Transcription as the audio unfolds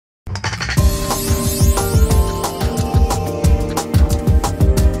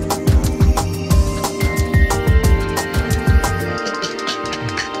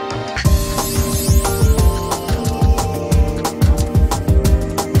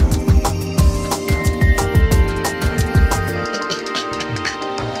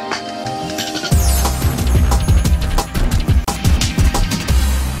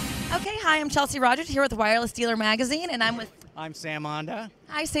Chelsea Rogers here with Wireless Dealer Magazine, and I'm Sam Onda.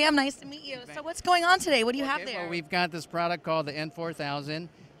 Hi Sam, nice to meet you. So what's going on today? What do you have there? Well, we've got this product called the N4000.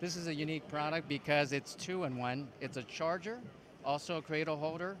 This is a unique product because it's 2-in-1. It's a charger, also a cradle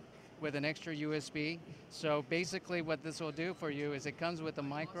holder with an extra USB. So basically what this will do for you is it comes with a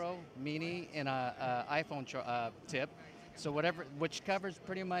micro, mini, and a iPhone tip. So which covers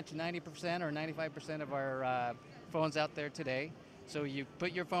pretty much 90% or 95% of our phones out there today. So you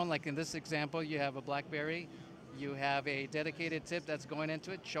put your phone, like in this example, you have a BlackBerry, you have a dedicated tip that's going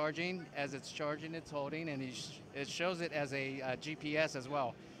into it, charging. As it's charging, it's holding, and it shows it as a GPS as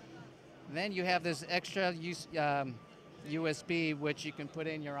well. And then you have this extra USB, which you can put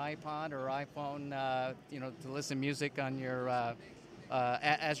in your iPod or iPhone, to listen to music on your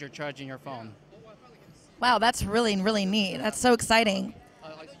as you're charging your phone. Wow, that's really, really neat. That's so exciting.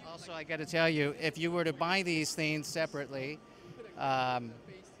 Also, I got to tell you, if you were to buy these things separately,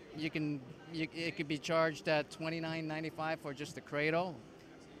 it could be charged at $29.95 for just the cradle,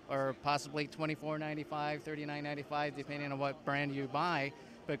 or possibly $24.95, $39.95, depending on what brand you buy.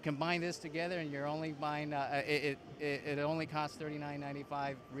 But combine this together, and you're only buying. It only costs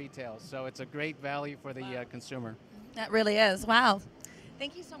 $39.95 retail, so it's a great value for the consumer. That really is. Wow.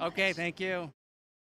 Thank you so much. Okay, thank you.